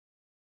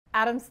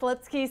Adam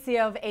Selipsky,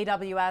 CEO of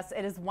AWS.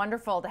 It is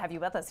wonderful to have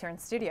you with us here in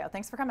studio.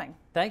 Thanks for coming.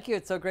 Thank you.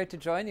 It's so great to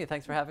join you.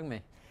 Thanks for having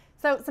me.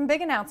 So some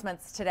big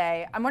announcements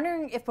today. I'm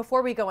wondering if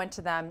before we go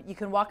into them, you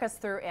can walk us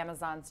through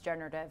Amazon's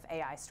generative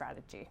AI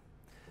strategy.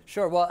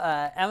 Sure. Well,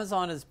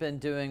 Amazon has been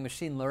doing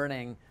machine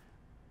learning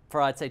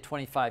for, I'd say,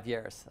 25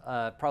 years.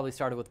 Probably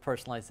started with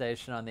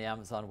personalization on the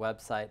Amazon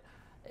website.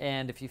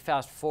 And if you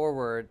fast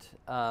forward,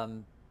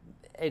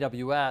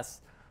 AWS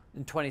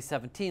in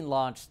 2017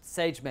 launched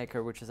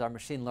SageMaker, which is our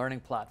machine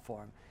learning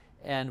platform.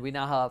 And we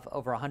now have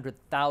over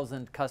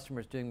 100,000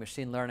 customers doing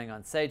machine learning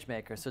on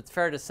SageMaker. So it's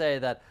fair to say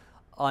that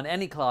on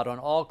any cloud, on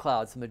all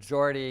clouds, the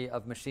majority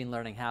of machine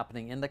learning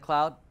happening in the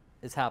cloud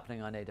is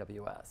happening on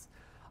AWS.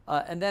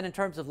 And then in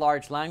terms of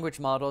large language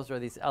models, or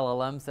these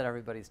LLMs that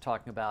everybody's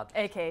talking about.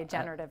 AKA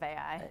generative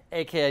AI.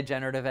 AKA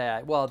generative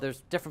AI. Well,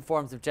 there's different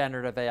forms of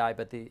generative AI,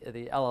 but the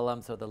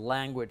LLMs are the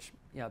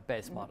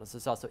language-based models.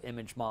 There's also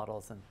image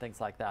models and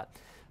things like that.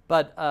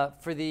 But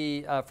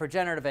for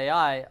generative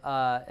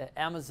AI,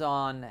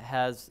 Amazon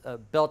has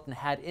built and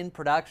had in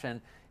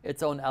production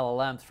its own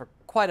LLMs for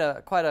quite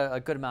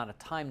a good amount of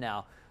time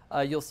now.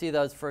 You'll see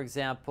those, for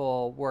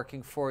example,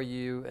 working for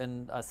you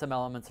in some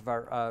elements of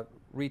our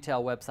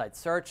retail website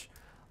search.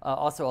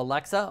 Also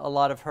Alexa, a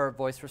lot of her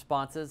voice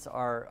responses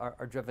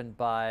are driven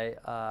by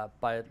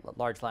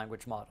large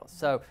language models.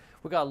 So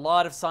we've got a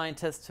lot of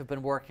scientists who've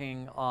been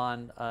working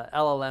on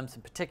LLMs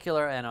in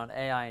particular and on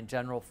AI in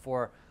general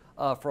for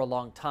a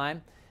long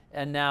time.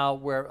 And now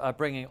we're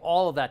bringing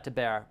all of that to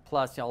bear,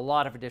 plus a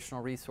lot of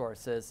additional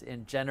resources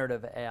in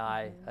generative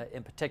AI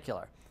in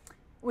particular.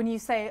 When you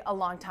say a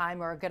long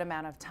time or a good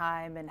amount of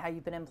time and how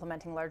you've been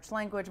implementing large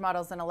language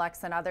models and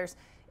Alexa and others,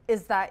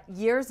 is that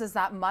years, is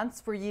that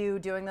months? Were you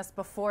doing this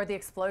before the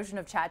explosion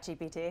of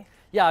ChatGPT?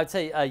 Yeah, I'd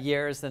say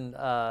years, and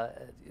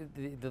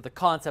the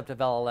concept of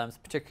LLMs,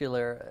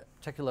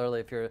 particularly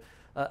if you're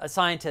a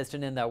scientist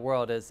and in that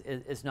world,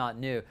 is not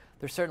new.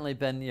 There's certainly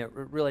been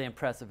really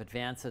impressive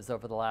advances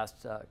over the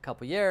last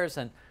couple years,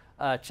 and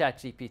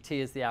ChatGPT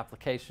is the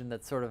application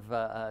that's sort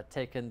of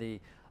taken the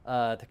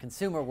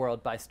consumer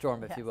world by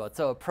storm, if you will. It's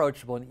so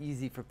approachable and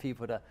easy for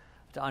people to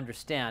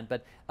understand.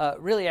 But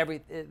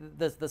really,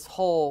 this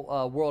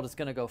whole world is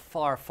going to go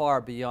far,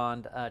 far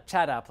beyond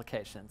chat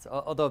applications.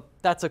 Although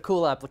that's a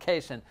cool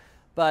application,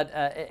 but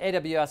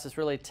AWS is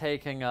really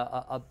taking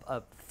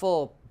a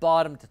full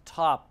bottom to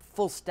top,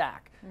 full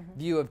stack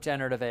view of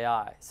generative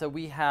AI. So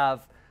we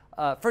have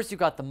first, you've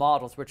got the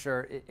models, which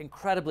are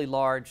incredibly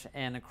large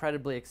and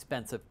incredibly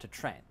expensive to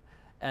train,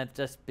 and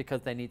just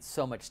because they need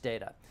so much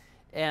data.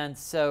 And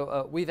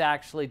so we've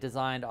actually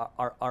designed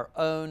our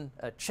own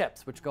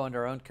chips, which go into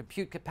our own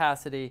compute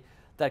capacity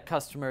that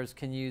customers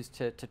can use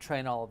to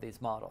train all of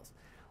these models.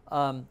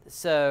 And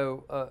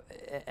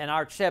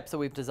our chips that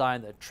we've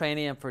designed, the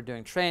Trainium for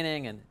doing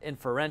training, and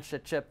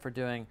Inferentia chip for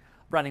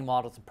running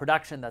models in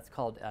production, that's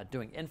called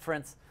doing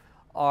inference,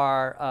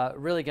 are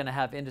really going to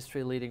have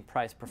industry-leading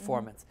price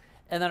performance.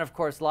 And then, of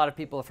course, a lot of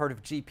people have heard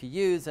of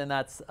GPUs, and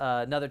that's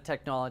another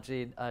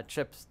technology,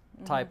 chips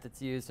type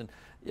that's used, and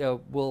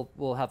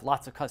we'll have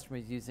lots of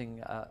customers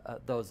using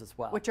those as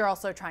well. Which you're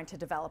also trying to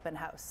develop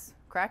in-house,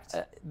 correct?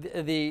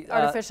 The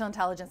artificial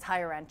intelligence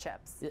higher-end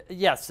chips.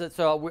 Yes,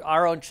 so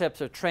our own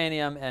chips are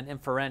Trainium and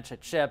Inferentia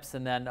chips,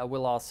 and then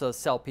we'll also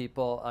sell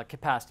people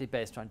capacity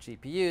based on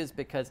GPUs,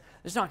 because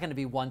there's not going to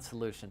be one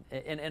solution.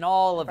 In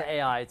all of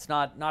AI, it's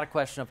not a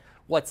question of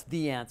what's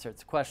the answer.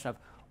 It's a question of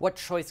what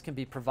choice can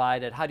be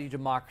provided, how do you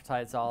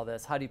democratize all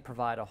this, how do you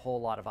provide a whole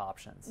lot of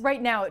options?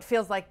 Right now, it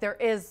feels like there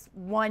is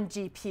one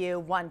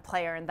GPU, one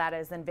player, and that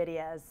is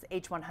NVIDIA's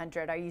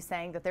H100. Are you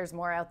saying that there's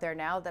more out there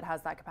now that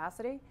has that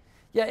capacity?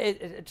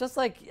 Yeah, just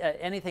like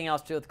anything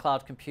else to do with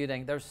cloud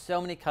computing, there's so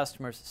many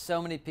customers,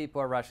 so many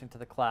people are rushing to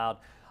the cloud.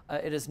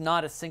 It is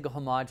not a single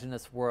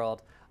homogeneous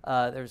world.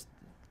 There's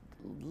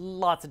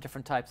lots of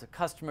different types of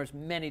customers,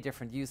 many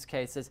different use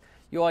cases.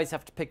 You always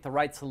have to pick the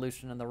right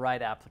solution and the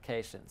right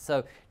application.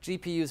 So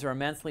GPUs are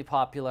immensely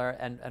popular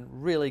and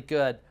really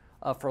good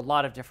for a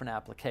lot of different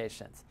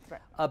applications.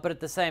 Right. But at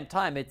the same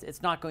time,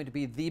 it's not going to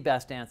be the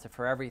best answer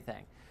for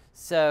everything.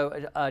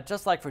 So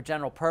just like for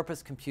general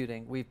purpose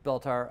computing, we've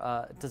built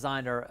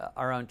designed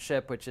our own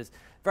chip, which is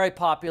very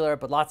popular,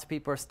 but lots of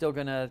people are still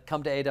going to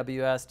come to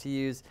AWS to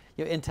use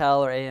Intel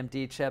or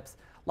AMD chips.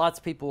 Lots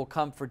of people will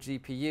come for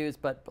GPUs,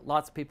 but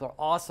lots of people are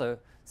also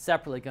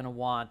separately going to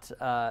want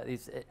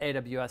these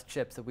AWS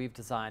chips that we've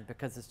designed,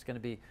 because it's going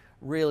to be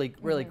really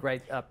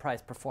great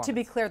price performance. To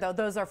be clear, though,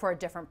 those are for a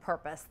different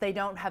purpose. They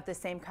don't have the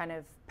same kind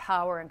of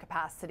power and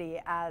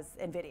capacity as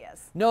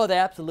NVIDIA's. No, they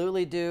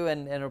absolutely do,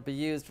 and it'll be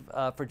used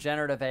for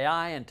generative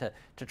AI and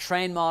to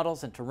train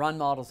models and to run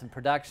models in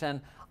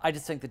production. I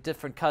just think that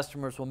different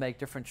customers will make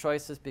different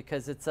choices,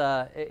 because it's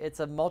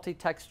a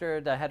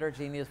multi-textured,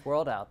 heterogeneous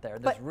world out there.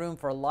 There's room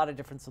for a lot of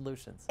different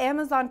solutions.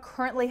 Amazon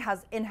currently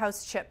has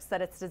in-house chips that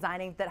it's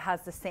designing that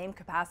has the same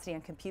capacity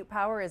and compute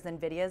power as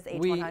NVIDIA's H100.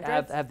 We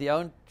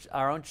have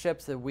our own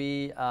chips that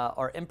we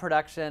are in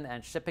production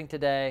and shipping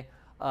today.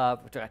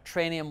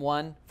 Trainium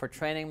 1 for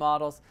training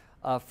models.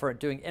 for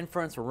doing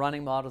inference or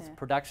running models in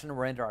production.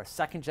 We're into our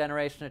second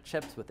generation of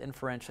chips with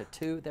Inferentia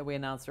 2 that we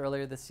announced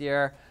earlier this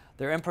year.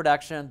 They're in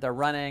production, they're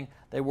running,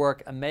 they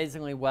work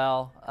amazingly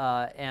well,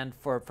 and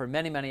for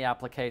many, many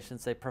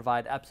applications, they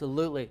provide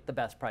absolutely the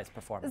best price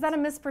performance. Is that a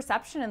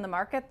misperception in the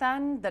market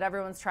then, that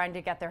everyone's trying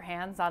to get their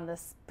hands on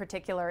this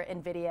particular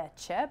NVIDIA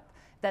chip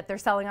that they're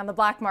selling on the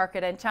black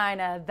market in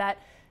China, that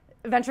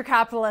venture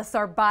capitalists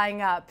are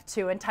buying up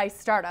to entice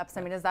startups?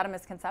 I mean, is that a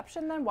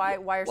misconception then? Why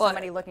are so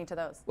many looking to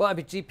those? Well, I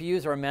mean,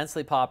 GPUs are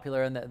immensely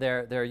popular, and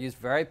they're used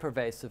very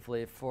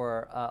pervasively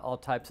for all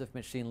types of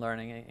machine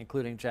learning,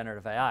 including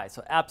generative AI.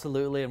 So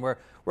absolutely, and we're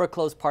a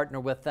close partner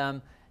with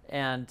them.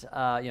 And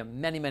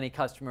many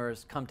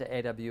customers come to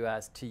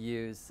AWS to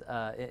use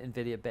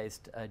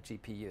NVIDIA-based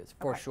GPUs,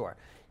 for sure.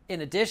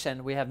 In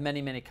addition, we have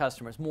many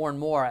customers, more and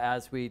more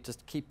as we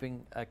just keep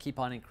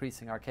on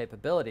increasing our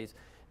capabilities.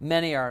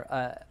 Many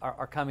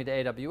are coming to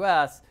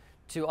AWS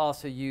to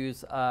also use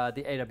the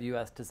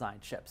AWS design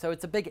chip. So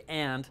it's a big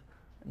and,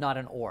 not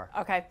an or.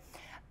 Okay.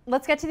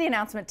 Let's get to the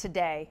announcement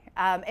today.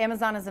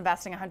 Amazon is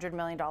investing $100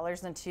 million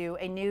into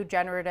a new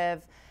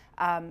generative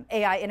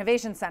AI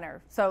innovation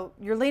center. So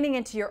you're leaning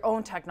into your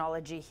own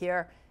technology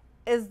here.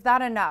 Is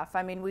that enough?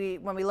 I mean,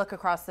 when we look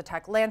across the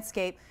tech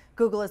landscape,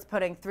 Google is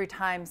putting 3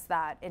 times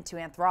that into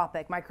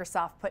Anthropic.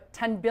 Microsoft put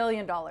 $10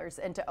 billion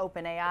into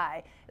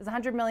OpenAI. Is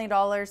 $100 million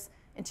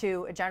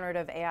into a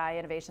generative AI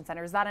innovation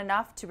center, is that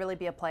enough to really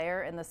be a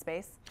player in this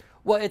space?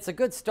 Well, it's a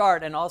good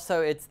start, and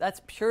also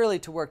that's purely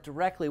to work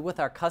directly with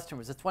our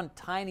customers. It's one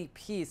tiny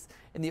piece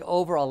in the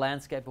overall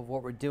landscape of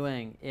what we're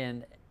doing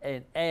in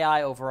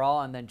AI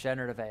overall and then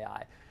generative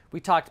AI. We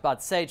talked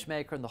about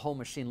SageMaker and the whole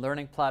machine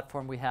learning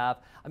platform we have.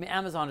 I mean,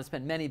 Amazon has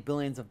spent many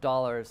billions of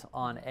dollars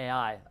on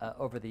AI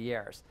over the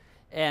years.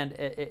 And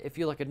if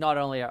you look at not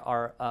only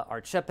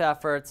our chip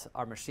efforts,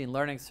 our machine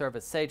learning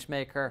service,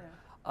 SageMaker,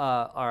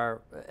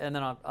 and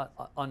then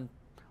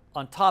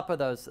on top of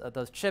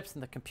those chips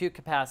and the compute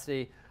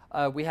capacity,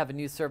 we have a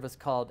new service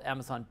called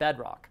Amazon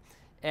Bedrock.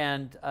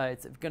 And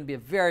it's going to be a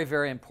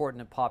very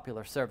important and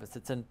popular service.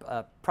 It's in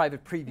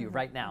private preview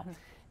right now.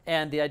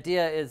 And the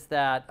idea is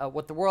that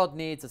what the world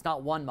needs is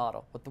not one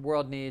model. What the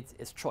world needs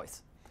is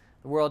choice.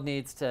 The world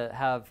needs to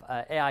have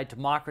AI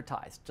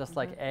democratized, just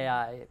like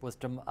AI was,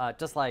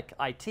 just like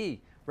IT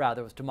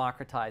rather was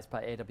democratized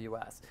by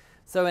AWS.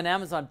 So in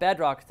Amazon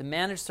Bedrock, it's a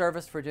managed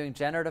service for doing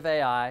generative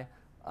AI,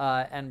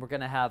 and we're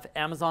going to have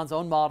Amazon's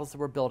own models that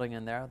we're building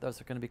in there. Those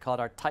are going to be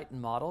called our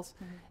Titan models.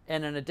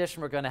 And in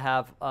addition, we're going to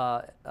have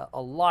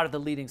a lot of the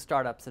leading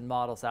startups and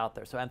models out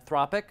there. So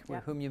Anthropic,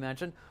 whom you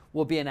mentioned,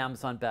 will be in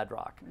Amazon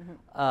Bedrock.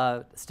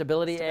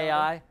 Stability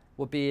AI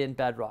will be in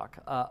Bedrock.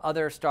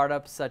 Other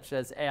startups such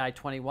as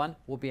AI21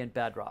 will be in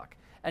Bedrock.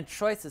 And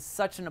choice is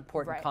such an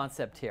important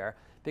concept here,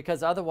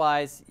 because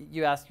otherwise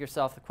you ask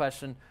yourself the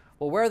question,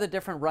 well, where are the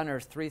different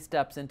runners 3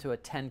 steps into a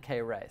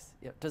 10K race?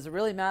 Does it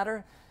really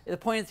matter? The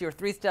point is you're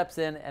 3 steps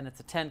in and it's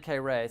a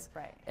 10K race.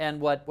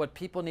 And what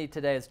people need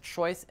today is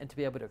choice, and to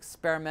be able to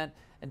experiment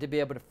and to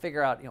be able to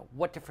figure out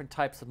what different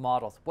types of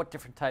models, what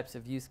different types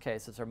of use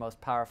cases are most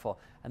powerful.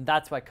 And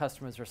that's why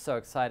customers are so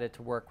excited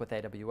to work with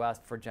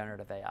AWS for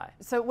generative AI.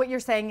 So what you're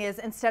saying is,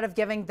 instead of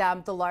giving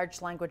them the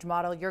large language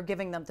model, you're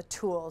giving them the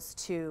tools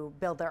to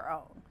build their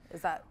own.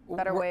 Is that a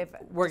better way of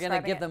We're going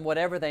to give them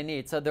whatever they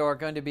need. So there are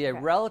going to be a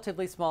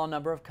relatively small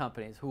number of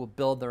companies who will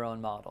build their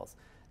own models.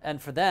 And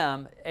for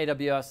them,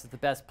 AWS is the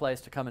best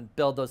place to come and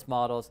build those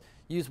models,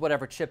 use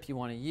whatever chip you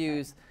want to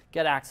use,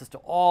 get access to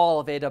all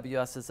of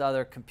AWS's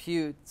other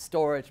compute,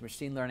 storage,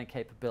 machine learning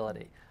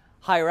capability.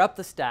 Higher up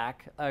the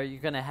stack, you're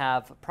going to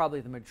have probably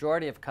the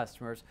majority of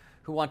customers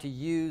who want to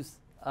use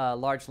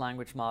large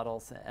language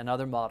models and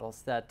other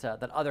models that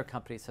other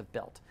companies have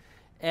built.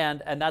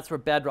 And that's where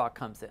Bedrock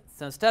comes in.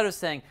 So instead of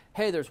saying,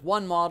 hey, there's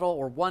one model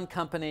or one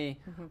company,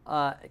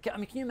 I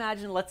mean, can you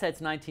imagine, let's say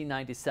it's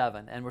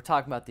 1997, and we're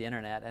talking about the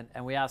internet,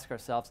 and we ask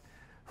ourselves,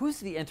 who's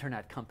the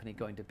internet company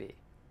going to be?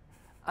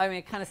 I mean,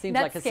 it kind of seems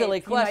like a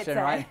silly question,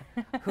 right?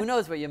 Who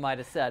knows what you might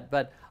have said,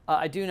 but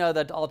I do know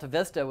that Alta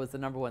Vista was the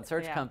 #1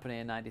 search company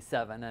in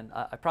 '97, and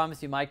I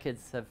promise you my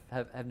kids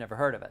have never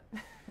heard of it.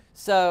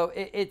 So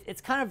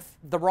it's kind of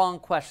the wrong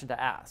question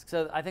to ask.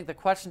 So I think the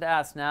question to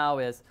ask now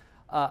is,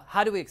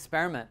 how do we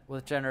experiment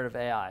with generative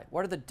AI?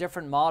 What are the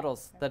different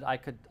models that I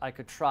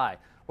could try?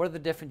 What are the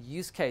different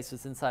use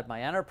cases inside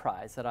my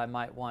enterprise that I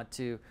might want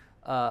to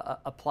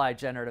apply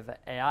generative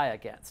AI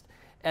against?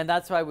 And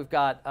that's why we've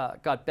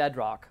got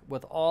Bedrock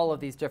with all of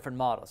these different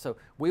models. So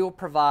we will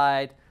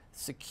provide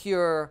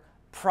secure,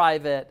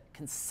 private,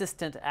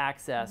 consistent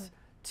access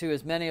to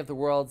as many of the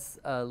world's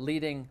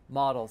leading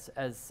models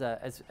as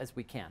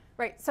we can.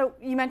 Right. So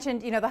you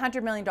mentioned, the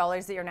 $100 million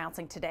that you're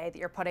announcing today that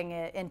you're putting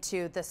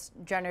into this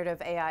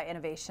generative AI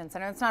innovation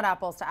center. It's not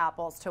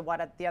apples to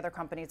what the other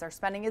companies are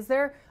spending. Is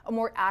there a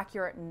more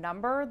accurate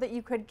number that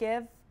you could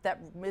give that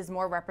is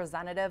more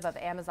representative of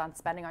Amazon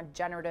spending on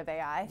generative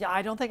AI? Yeah,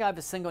 I don't think I have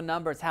a single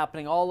number. It's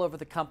happening all over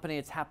the company.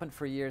 It's happened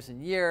for years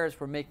and years.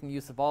 We're making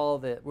use of all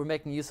the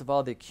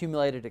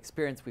accumulated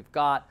experience we've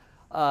got.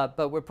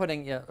 but we're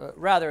putting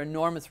rather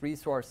enormous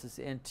resources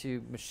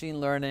into machine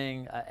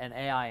learning and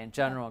AI in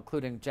general,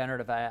 including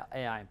generative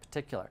AI in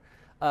particular.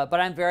 But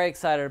I'm very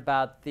excited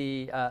about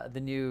the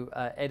new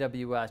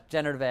AWS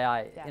Generative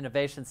AI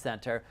Innovation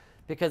Center,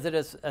 because it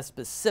is a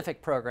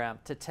specific program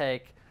to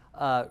take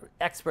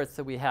experts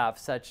that we have,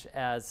 such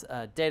as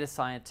data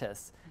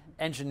scientists,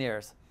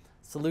 engineers,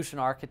 solution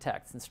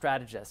architects, and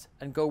strategists,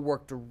 and go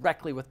work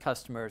directly with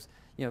customers,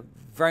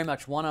 very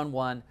much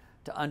one-on-one,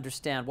 to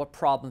understand what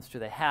problems do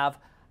they have,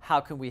 how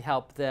can we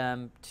help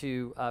them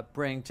to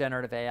bring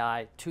generative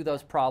AI to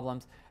those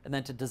problems, and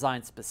then to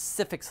design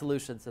specific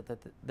solutions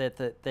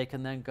that they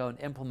can then go and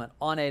implement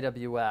on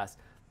AWS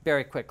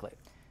very quickly.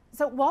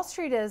 So Wall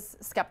Street is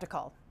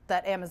skeptical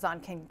that Amazon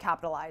can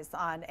capitalize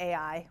on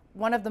AI.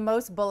 One of the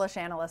most bullish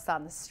analysts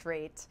on the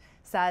street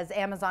says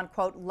Amazon,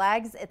 quote,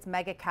 lags its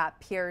mega cap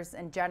peers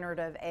in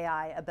generative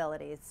AI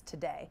abilities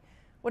today.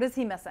 What is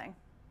he missing?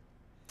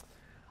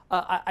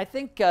 I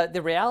think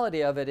the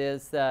reality of it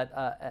is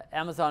that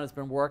Amazon has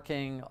been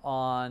working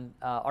on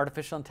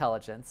artificial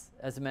intelligence,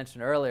 as I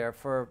mentioned earlier,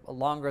 for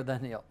longer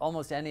than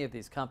almost any of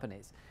these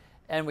companies.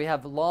 And we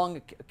have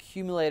long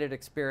accumulated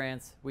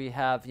experience. We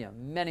have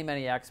many,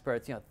 many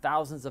experts,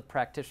 thousands of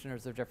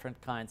practitioners of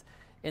different kinds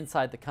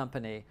inside the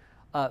company.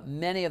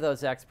 Many of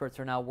those experts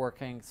are now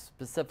working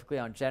specifically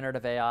on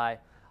generative AI.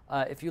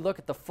 If you look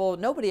at the full,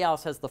 nobody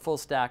else has the full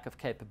stack of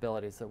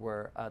capabilities that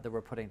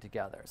we're putting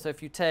together. So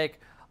if you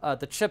take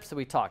the chips that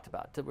we talked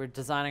about, that we're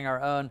designing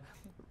our own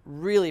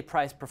really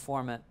price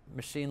performant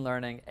machine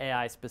learning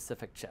AI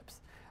specific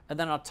chips. And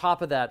then on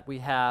top of that, we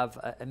have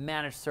a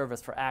managed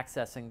service for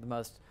accessing the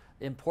most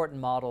important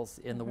models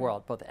in the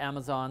world, both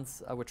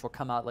Amazon's, which will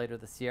come out later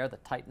this year, the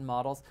Titan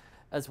models,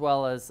 as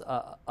well as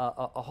a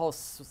whole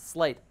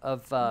slate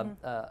of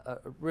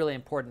really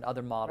important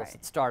other models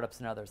that startups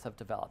and others have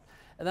developed.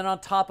 And then on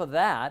top of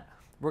that,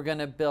 we're going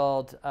to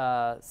build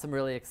some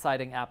really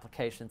exciting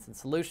applications and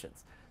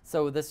solutions.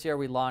 So this year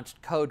we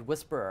launched Code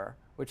Whisperer,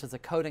 which is a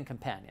coding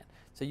companion.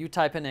 So you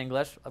type in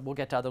English, we'll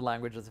get to other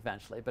languages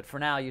eventually, but for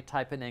now you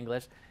type in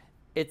English,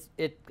 it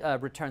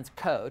returns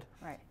code.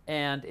 Right.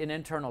 And in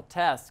internal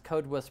tests,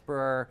 Code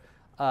Whisperer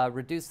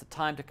reduced the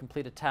time to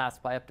complete a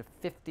task by up to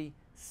 57%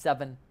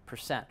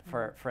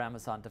 for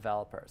Amazon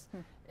developers.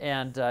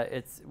 And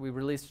we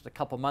released it a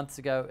couple months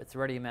ago. It's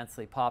already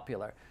immensely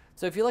popular.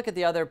 So if you look at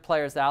the other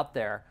players out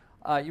there,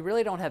 you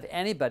really don't have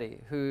anybody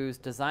who's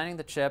designing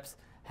the chips,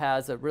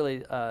 has a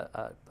really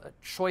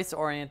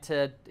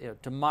choice-oriented,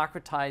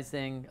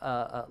 democratizing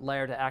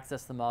layer to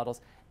access the models,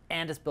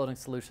 and is building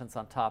solutions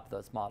on top of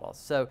those models.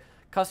 So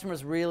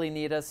customers really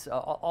need us.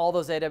 All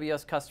those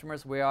AWS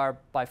customers, we are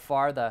by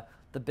far the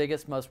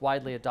biggest, most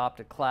widely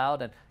adopted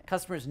cloud, and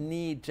customers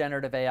need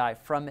generative AI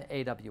from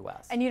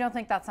AWS. And you don't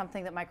think that's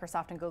something that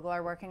Microsoft and Google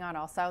are working on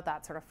also,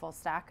 that sort of full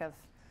stack of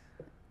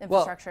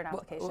infrastructure and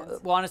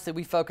applications? Well, honestly,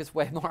 we focus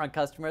way more on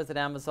customers at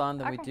Amazon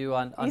than we do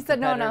on You said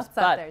no one else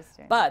out there is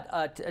doing.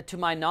 But to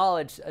my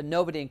knowledge,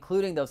 nobody,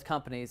 including those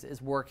companies,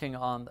 is working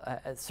on,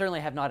 certainly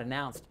have not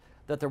announced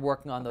that they're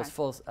working on those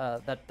full,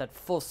 that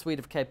full suite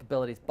of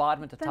capabilities,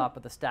 bottom to top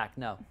of the stack,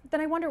 no. Then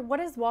I wonder, what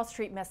is Wall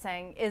Street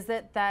missing? Is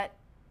it that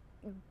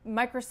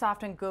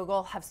Microsoft and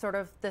Google have sort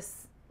of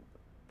this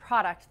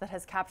product that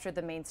has captured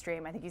the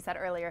mainstream, I think you said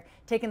earlier,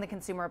 taken the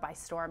consumer by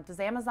storm? Does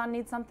Amazon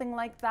need something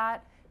like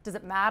that? Does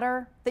it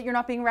matter that you're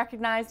not being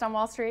recognized on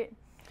Wall Street?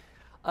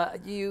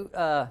 There's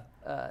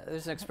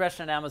an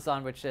expression at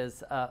Amazon which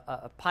is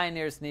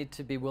pioneers need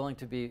to be willing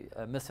to be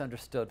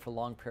misunderstood for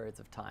long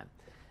periods of time.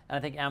 And I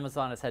think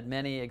Amazon has had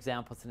many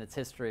examples in its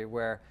history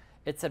where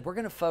it said, we're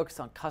going to focus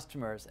on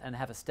customers and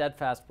have a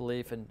steadfast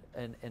belief in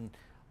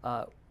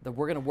that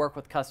we're going to work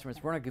with customers,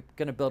 we're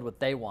going to build what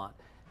they want.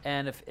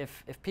 And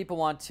if people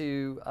want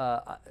to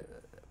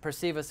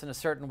perceive us in a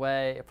certain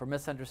way, if we're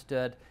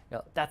misunderstood,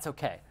 that's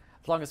okay,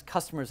 as long as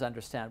customers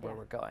understand where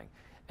we're going.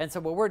 And so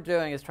what we're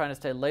doing is trying to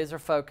stay laser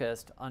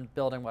focused on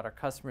building what our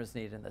customers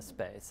need in this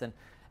space. And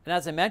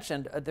as I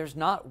mentioned, there's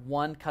not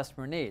one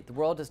customer need. The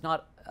world is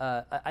not,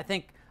 I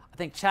think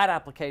chat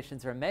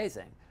applications are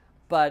amazing,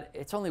 but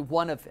it's only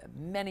one of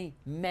many,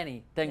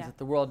 many things that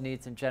the world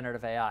needs in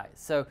generative AI.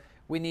 So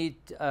we need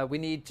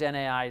Gen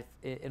AI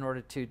in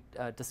order to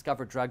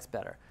discover drugs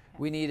better.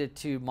 We need it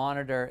to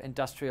monitor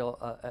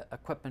industrial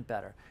equipment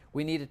better.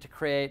 We need it to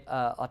create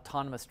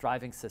autonomous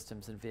driving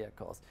systems in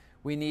vehicles.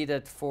 We need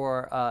it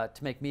to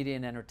make media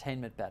and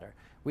entertainment better.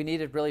 We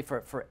need it really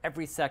for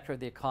every sector of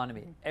the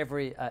economy,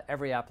 every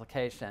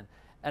application.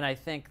 And I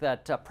think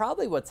that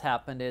probably what's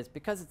happened is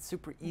because it's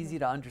super easy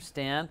to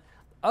understand,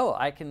 oh,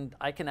 I can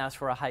ask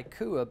for a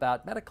haiku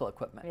about medical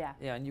equipment. Yeah.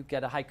 And you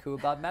get a haiku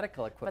about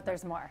medical equipment. But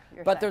there's more.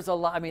 But there's a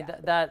lot. I mean,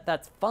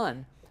 that's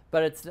fun.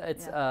 But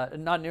it's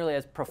not nearly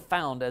as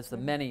profound as the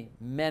many,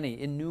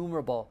 many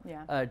innumerable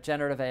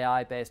generative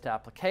AI-based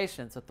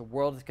applications that the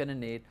world is going to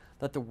need,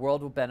 that the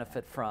world will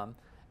benefit from.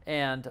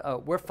 And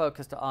we're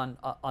focused on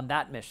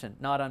that mission,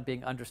 not on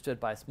being understood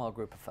by a small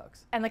group of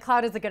folks. And the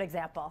cloud is a good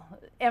example.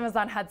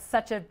 Amazon had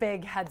such a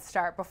big head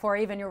start before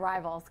even your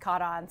rivals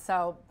caught on.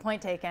 So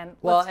point taken.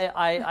 Well,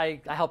 I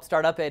helped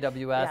start up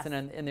AWS, Yes.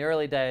 and in the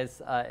early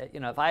days,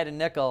 if I had a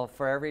nickel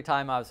for every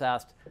time I was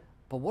asked,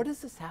 but what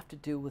does this have to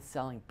do with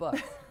selling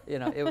books?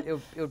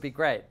 It would be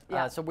great.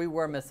 Yeah. So we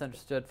were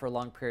misunderstood for a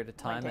long period of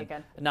time. Point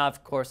taken. And now,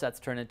 of course, that's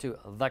turned into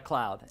the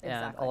cloud. And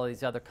Exactly. all of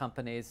these other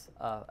companies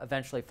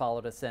eventually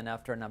followed us in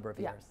after a number of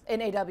Yeah. years.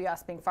 In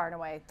AWS being far and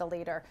away the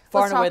leader.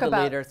 Far Let's and away talk the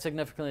about- leader,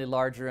 significantly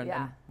larger and,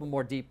 Yeah. and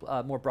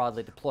more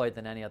broadly deployed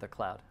than any other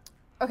cloud.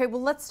 Okay,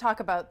 well, let's talk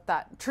about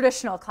that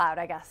traditional cloud,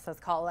 I guess, let's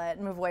call it,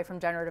 and move away from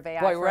generative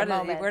AI Boy, for we're a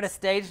moment. at a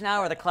stage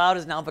now where the cloud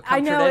has now become I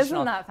know,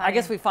 traditional. isn't that funny? I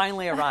guess we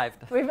finally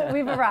arrived. We've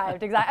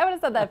arrived, exactly. I would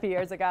have said that a few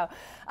years ago.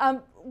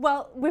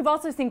 Well, we've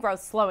also seen growth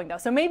slowing, though.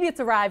 So maybe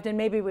it's arrived, and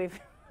maybe we've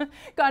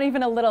gone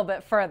even a little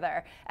bit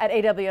further at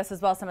AWS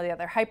as well, some of the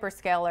other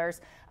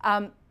hyperscalers.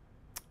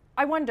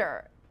 I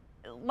wonder,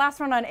 last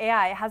one on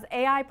AI, has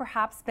AI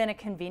perhaps been a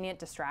convenient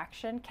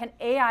distraction? Can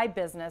AI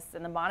business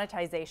and the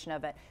monetization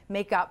of it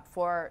make up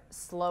for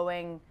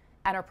slowing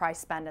enterprise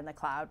spend in the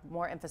cloud,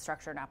 more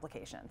infrastructure and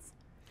applications?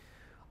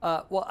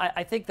 Well,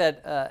 I think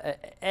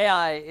that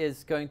AI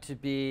is going to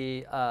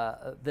be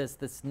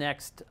this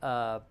next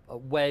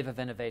wave of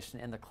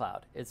innovation in the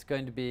cloud. It's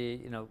going to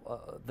be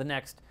the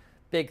next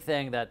big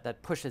thing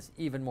that pushes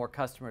even more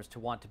customers to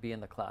want to be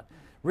in the cloud.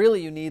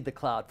 Really, you need the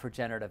cloud for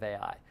generative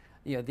AI.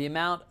 The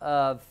amount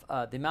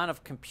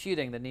of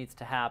computing that needs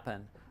to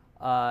happen,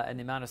 and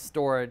the amount of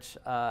storage,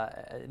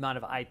 amount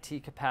of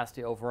IT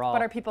capacity overall.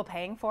 But are people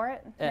paying for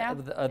it now?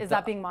 Is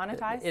that being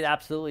monetized? It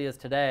absolutely is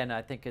today, and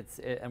I think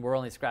and we're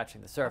only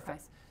scratching the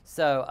surface. Okay.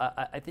 So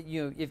I think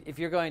if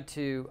you're going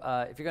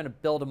to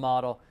build a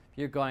model, if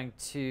you're going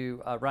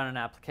to run an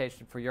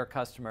application for your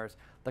customers,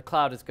 the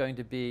cloud is going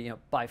to be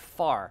by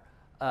far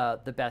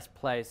the best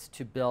place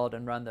to build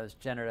and run those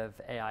generative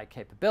AI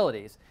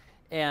capabilities.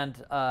 And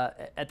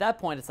at that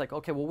point, it's like,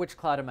 okay, well, which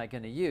cloud am I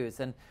going to use?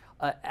 And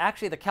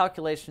actually, the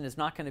calculation is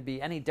not going to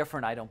be any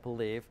different, I don't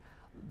believe,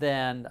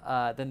 than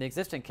the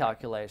existing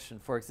calculation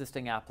for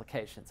existing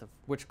applications of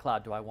which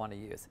cloud do I want to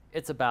use.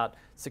 It's about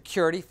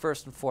security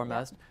first and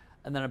foremost,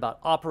 and then about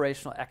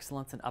operational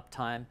excellence and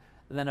uptime,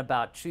 and then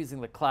about choosing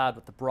the cloud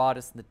with the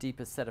broadest and the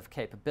deepest set of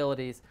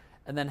capabilities,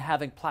 and then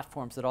having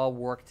platforms that all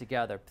work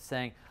together,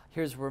 saying,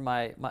 here's where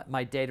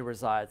my data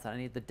resides, and I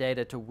need the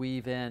data to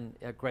weave in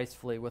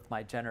gracefully with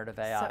my generative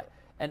AI.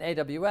 And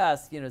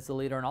AWS is the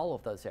leader in all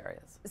of those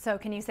areas. So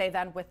can you say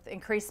then, with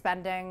increased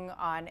spending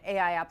on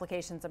AI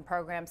applications and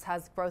programs,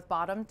 has growth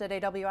bottomed at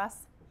AWS?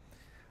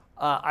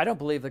 I don't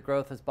believe that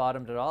growth has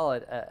bottomed at all.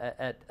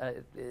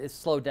 It's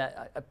slowed down,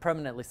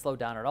 permanently slowed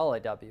down at all.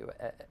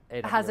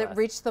 AWS. Has it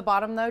reached the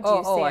bottom though? Do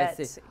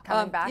you see it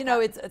coming back?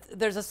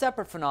 There's a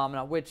separate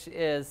phenomenon, which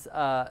is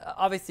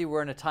obviously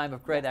we're in a time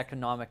of great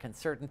economic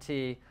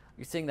uncertainty.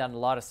 You're seeing that in a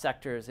lot of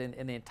sectors,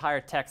 in the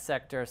entire tech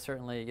sector.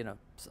 Certainly,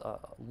 a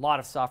lot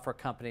of software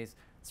companies.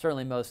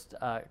 Certainly, most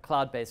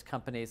cloud-based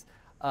companies.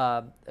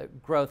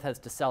 Growth has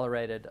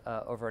decelerated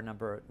over a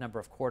number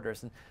of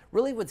quarters, and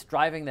really, what's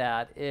driving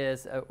that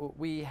is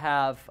we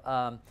have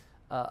a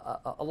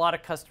lot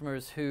of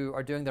customers who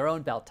are doing their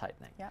own belt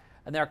tightening,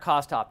 and they're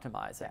cost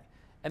optimizing.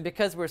 And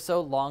because we're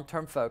so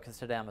long-term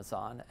focused at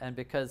Amazon, and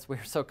because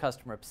we're so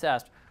customer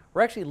obsessed,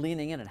 we're actually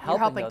leaning in and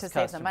helping those to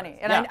customers. save them money.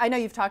 And I know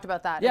you've talked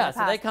about that in the past.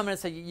 So they come in and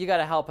say, you got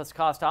to help us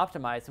cost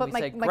optimize. And we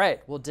say,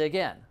 great, we'll dig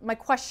in. My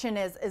question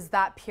is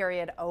that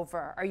period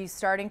over? Are you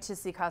starting to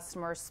see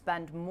customers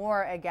spend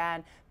more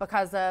again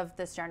because of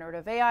this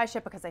generative AI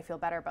shift, because they feel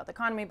better about the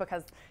economy,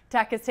 because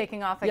tech is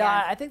taking off again?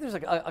 Yeah, I think there's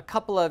a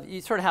couple of,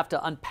 you sort of have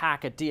to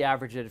unpack it,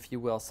 de-average it, if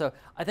you will. So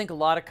I think a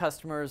lot of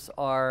customers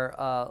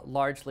are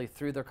largely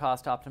through their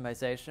cost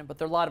optimization, but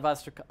there are a lot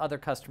of other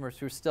customers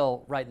who are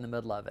still right in the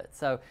middle of it.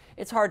 So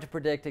it's hard to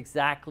predict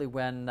exactly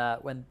when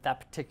that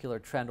particular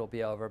trend will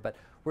be over, but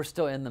we're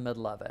still in the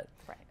middle of it.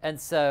 Right. And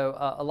so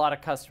a lot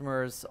of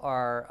customers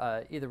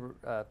are either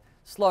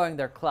slowing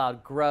their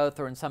cloud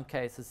growth, or in some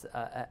cases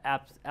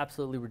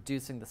absolutely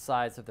reducing the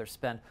size of their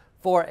spend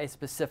for a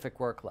specific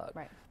workload.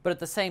 Right. But at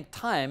the same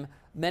time,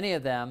 many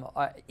of them,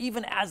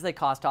 even as they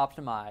cost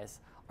optimize,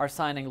 are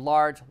signing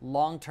large,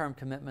 long-term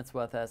commitments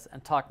with us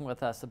and talking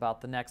with us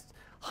about the next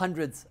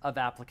hundreds of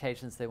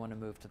applications they want to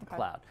move to the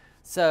cloud.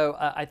 So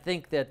I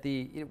think that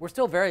we're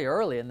still very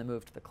early in the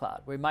move to the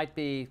cloud. We might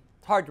be,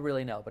 it's hard to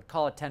really know, but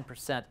call it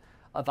 10%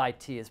 of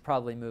IT is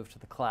probably moved to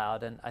the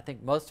cloud, and I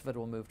think most of it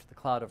will move to the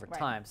cloud over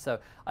time. So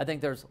I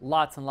think there's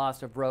lots and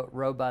lots of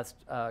robust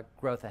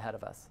growth ahead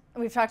of us.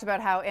 We've talked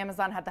about how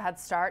Amazon had the head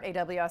start.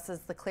 AWS is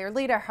the clear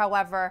leader.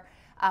 However,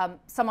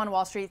 some on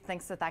Wall Street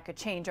thinks that could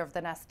change over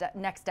the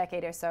next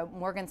decade or so.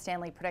 Morgan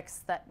Stanley predicts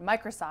that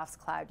Microsoft's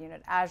cloud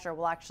unit, Azure,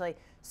 will actually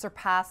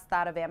surpass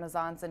that of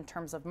Amazon's in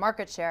terms of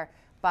market share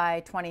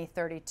by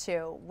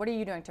 2032. What are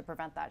you doing to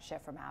prevent that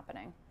shift from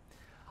happening?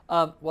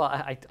 Well,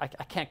 I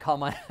can't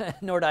comment,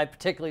 nor do I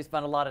particularly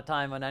spend a lot of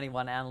time on any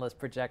one analyst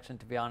projection,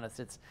 to be honest.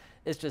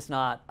 It's just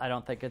not, I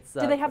don't think it's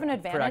Do they have an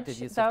productive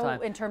advantage, use of though,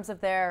 time. in terms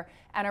of their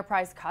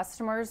enterprise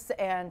customers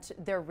and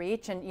their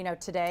reach? And, you know,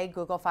 today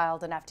Google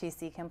filed an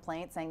FTC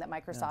complaint saying that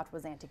Microsoft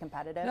was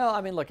anti-competitive. No,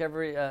 I mean, look,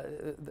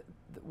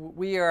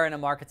 we are in a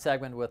market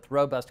segment with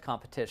robust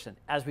competition,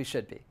 as we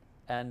should be.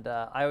 And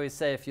I always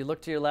say, if you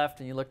look to your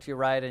left and you look to your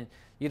right and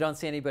you don't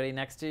see anybody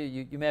next to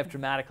you, you may have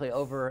dramatically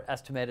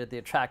overestimated the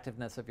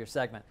attractiveness of your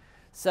segment.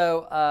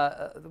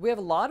 So we have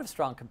a lot of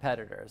strong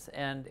competitors,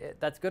 and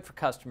that's good for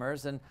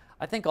customers. And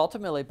I think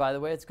ultimately, by the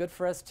way, it's good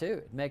for us too.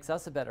 It makes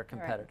us a better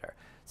competitor.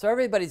 Right. So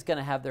everybody's going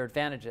to have their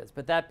advantages.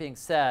 But that being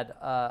said,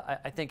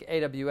 I think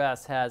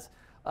AWS has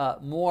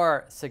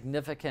more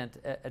significant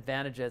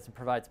advantages and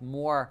provides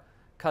more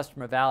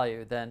customer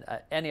value than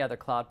any other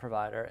cloud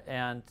provider.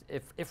 And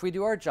if we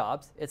do our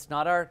jobs, it's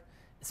not our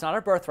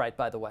birthright,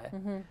 by the way,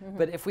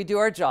 but if we do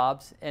our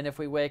jobs and if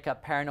we wake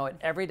up paranoid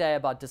every day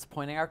about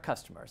disappointing our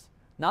customers,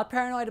 not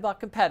paranoid about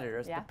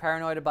competitors, but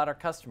paranoid about our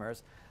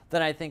customers,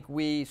 then I think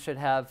we should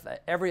have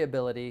every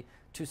ability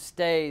to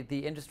stay the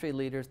industry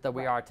leaders that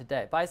we are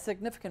today, by a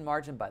significant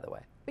margin, by the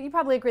way. But you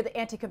probably agree that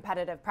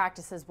anti-competitive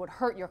practices would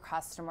hurt your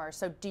customers.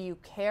 So do you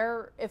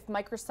care if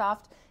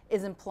Microsoft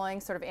is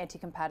employing sort of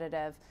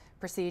anti-competitive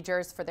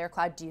procedures for their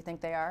cloud? Do you think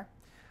they are?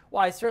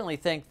 Well, I certainly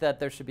think that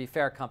there should be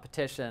fair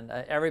competition.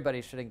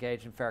 Everybody should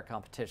engage in fair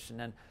competition.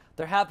 And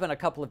there have been a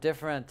couple of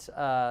different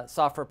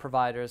software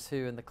providers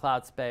who in the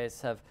cloud space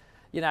have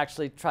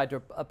actually tried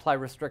to apply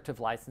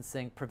restrictive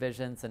licensing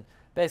provisions and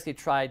basically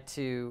tried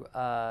to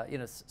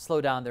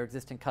slow down their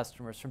existing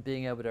customers from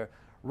being able to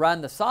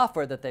run the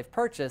software that they've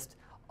purchased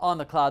on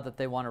the cloud that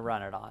they want to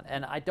run it on.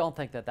 And I don't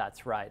think that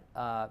that's right.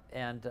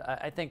 And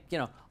I think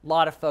a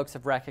lot of folks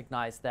have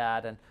recognized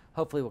that, and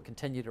hopefully will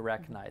continue to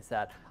recognize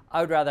that. I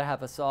would rather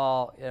have us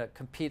all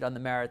compete on the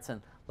merits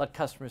and let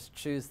customers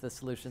choose the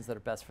solutions that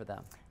are best for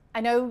them.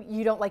 I know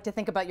you don't like to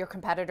think about your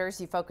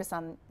competitors, you focus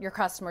on your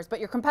customers, but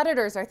your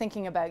competitors are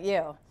thinking about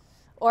you.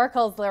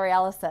 Oracle's Larry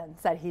Ellison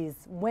said he's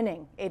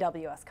winning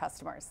AWS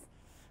customers.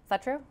 Is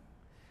that true?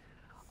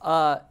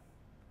 Well,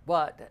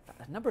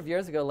 a number of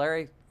years ago,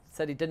 Larry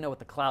said he didn't know what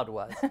the cloud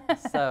was.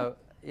 So,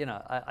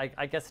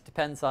 I guess it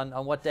depends on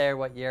what day or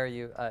what year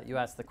you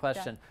ask the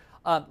question.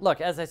 Yeah.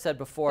 Look, as I said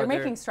before, they're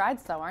making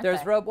strides, though, aren't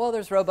they? Well,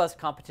 there's robust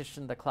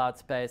competition in the cloud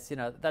space.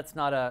 That's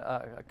not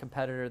a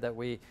competitor that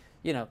we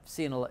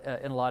see in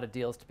a lot of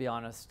deals, to be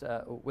honest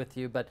with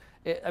you. But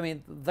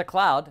the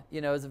cloud,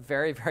 is a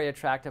very, very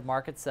attractive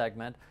market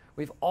segment.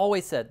 We've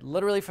always said,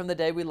 literally from the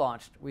day we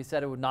launched, we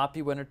said it would not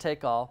be winner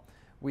take all.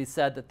 We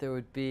said that there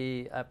would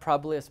be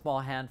probably a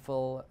small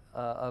handful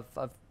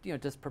of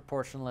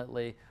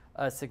disproportionately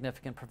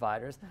significant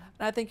providers. Mm-hmm.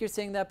 And I think you're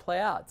seeing that play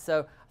out.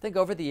 So I think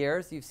over the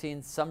years, you've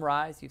seen some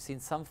rise, you've seen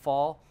some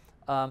fall.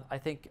 I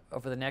think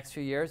over the next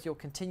few years, you'll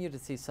continue to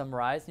see some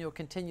rise and you'll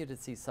continue to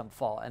see some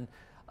fall. And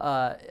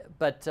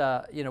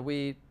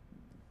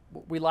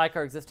we like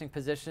our existing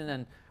position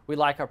and we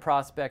like our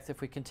prospects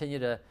if we continue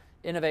to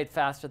innovate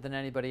faster than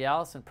anybody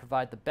else and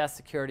provide the best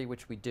security,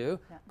 which we do,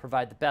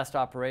 provide the best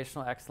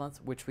operational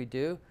excellence, which we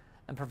do,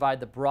 and provide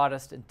the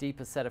broadest and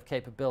deepest set of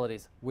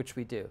capabilities, which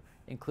we do,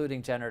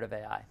 including generative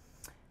AI.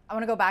 I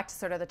want to go back to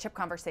sort of the chip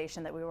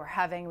conversation that we were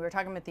having. We were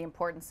talking about the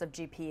importance of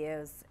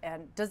GPUs.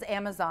 And does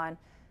Amazon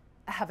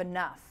have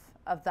enough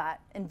of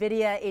that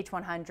NVIDIA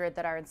H100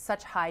 that are in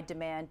such high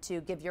demand to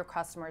give your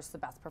customers the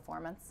best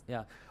performance?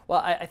 Yeah.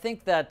 Well, I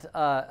think that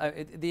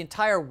the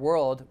entire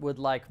world would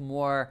like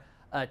more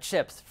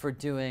chips for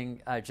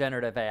doing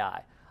generative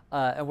AI.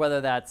 And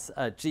whether that's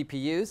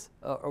GPUs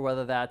or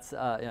whether that's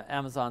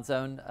Amazon's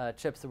own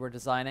chips that we're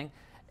designing.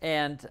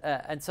 And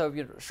so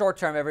short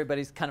term,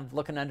 everybody's kind of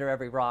looking under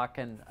every rock.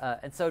 And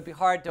so it'd be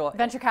hard to...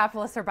 Venture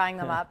capitalists are buying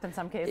them up in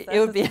some cases. It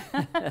would be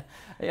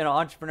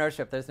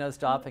entrepreneurship. There's no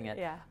stopping it.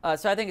 Yeah.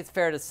 So I think it's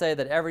fair to say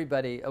that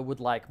everybody would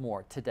like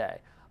more today.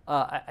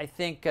 I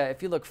think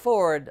if you look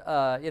forward,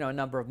 a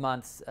number of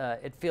months,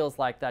 it feels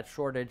like that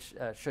shortage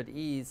should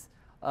ease,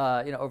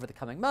 over the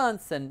coming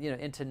months and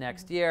into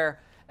next year.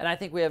 And I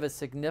think we have a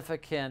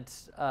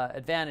significant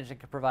advantage and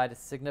can provide a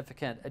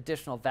significant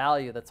additional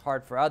value that's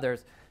hard for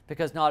others,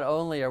 because not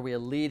only are we a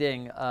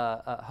leading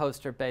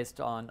hoster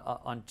based on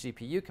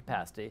GPU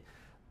capacity,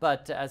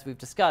 but as we've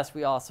discussed,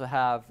 we also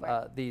have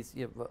these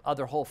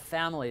other whole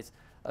families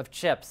of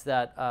chips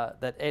that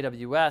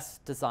AWS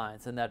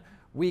designs and that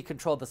we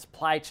control the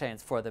supply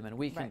chains for them, and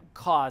we can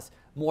cause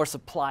more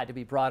supply to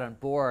be brought on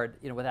board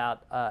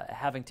without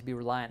having to be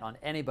reliant on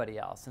anybody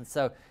else. And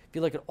so if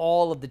you look at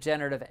all of the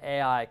generative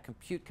AI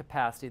compute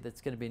capacity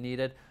that's going to be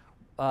needed,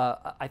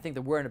 I think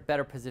that we're in a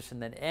better position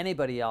than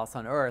anybody else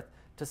on Earth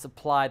to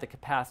supply the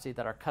capacity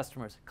that our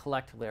customers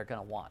collectively are going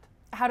to want.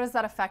 How does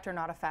that affect or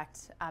not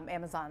affect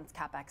Amazon's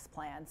CapEx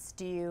plans?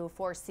 Do you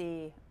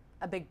foresee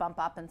a big bump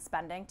up in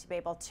spending to be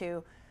able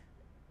to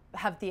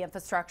have the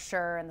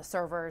infrastructure and the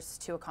servers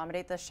to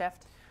accommodate this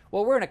shift?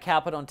 Well, we're in a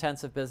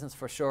capital-intensive business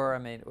for sure. I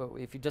mean,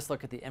 if you just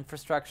look at the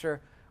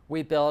infrastructure,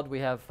 we build. We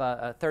have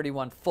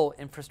 31 full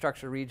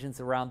infrastructure regions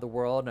around the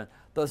world, and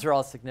those are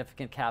all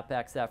significant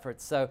CapEx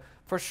efforts. So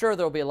for sure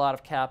there will be a lot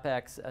of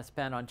CapEx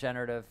spent on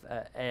generative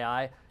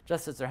AI,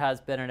 just as there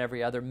has been in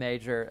every other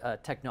major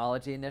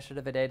technology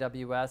initiative at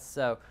AWS.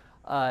 So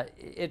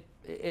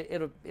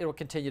it'll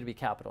continue to be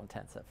capital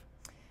intensive,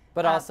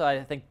 but also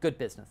I think good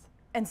business.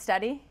 And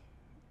steady?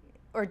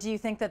 Or do you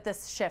think that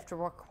this shift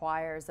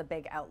requires a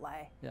big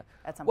outlay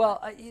at some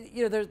point? Well,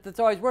 you know, there's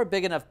always, we're a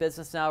big enough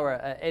business now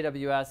where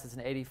AWS is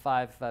an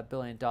 $85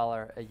 billion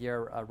a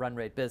year run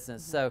rate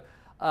business. So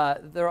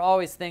there are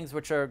always things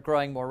which are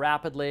growing more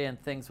rapidly and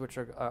things which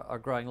are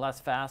growing less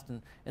fast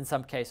and in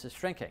some cases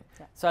shrinking.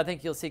 So I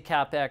think you'll see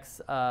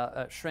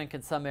CapEx shrink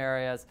in some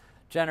areas.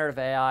 Generative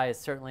AI is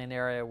certainly an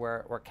area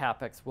where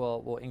CapEx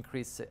will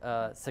increase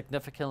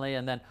significantly,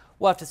 and then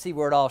we'll have to see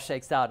where it all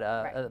shakes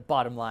out,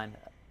 bottom line.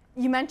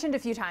 You mentioned a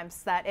few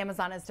times that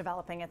Amazon is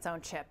developing its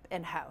own chip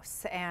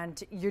in-house,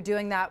 and you're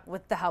doing that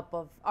with the help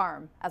of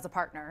ARM as a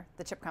partner,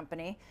 the chip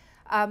company.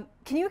 Can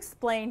you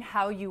explain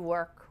how you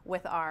work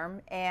with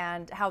ARM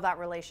and how that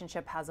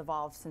relationship has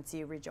evolved since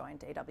you rejoined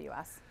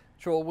AWS?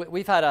 Sure.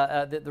 We've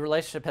had the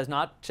relationship has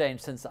not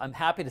changed since. I'm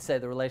happy to say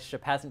the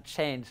relationship hasn't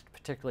changed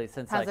particularly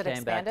since I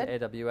came back to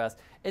AWS.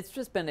 It's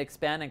just been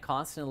expanding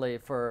constantly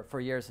for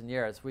years and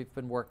years. We've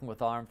been working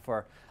with ARM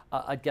for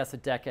I guess a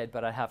decade,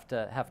 but I have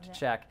to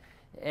check.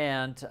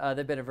 And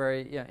they've been a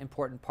very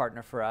important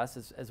partner for us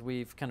as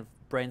we've kind of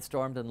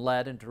brainstormed and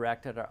led and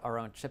directed our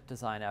own chip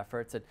design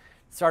efforts. It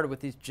started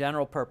with these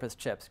general purpose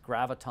chips,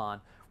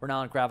 Graviton. We're now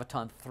on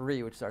Graviton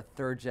 3, which is our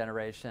third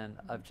generation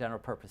of general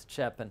purpose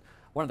chip. And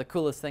one of the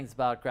coolest things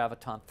about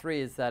Graviton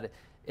 3 is that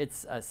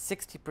it's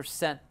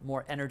 60%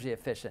 more energy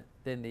efficient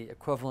than the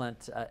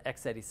equivalent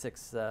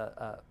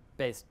x86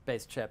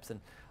 based chips.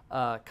 And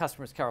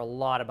customers care a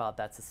lot about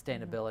that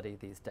sustainability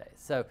these days.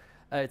 So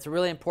it's a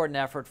really important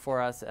effort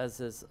for us, as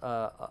is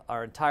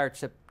our entire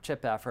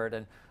chip effort.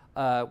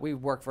 And we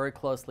work very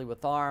closely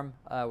with ARM.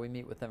 We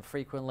meet with them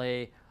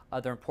frequently.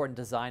 They're an important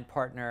design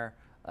partner.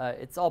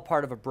 It's all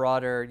part of a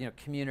broader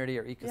community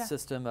or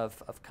ecosystem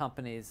of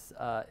companies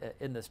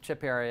in this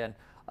chip area.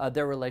 And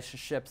their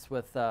relationships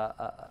with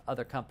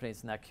other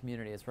companies in that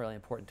community is really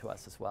important to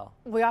us as well.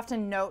 We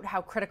often note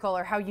how critical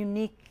or how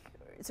unique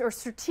or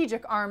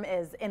strategic ARM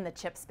is in the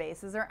chip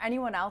space. Is there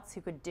anyone else who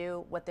could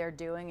do what they're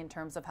doing in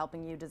terms of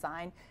helping you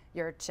design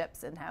your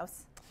chips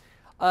in-house?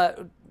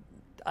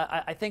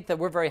 I think that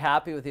we're very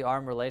happy with the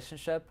ARM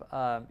relationship.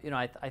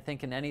 I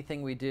think in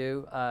anything we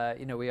do,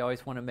 we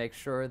always want to make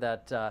sure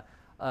that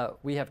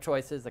we have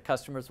choices, the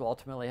customers will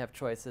ultimately have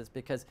choices,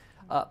 because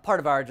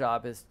part of our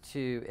job is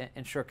to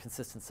ensure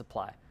consistent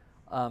supply.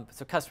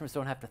 So customers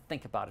don't have to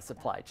think about a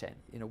supply chain.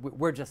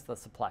 We're just the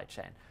supply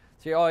chain.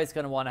 So you're always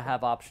going to want to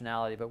have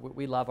optionality, but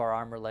we love our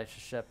ARM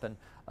relationship and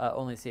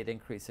only see it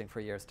increasing for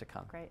years to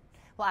come. Great.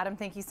 Well, Adam,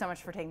 thank you so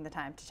much for taking the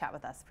time to chat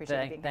with us. Appreciate it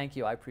being here. Thank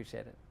you. I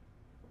appreciate it.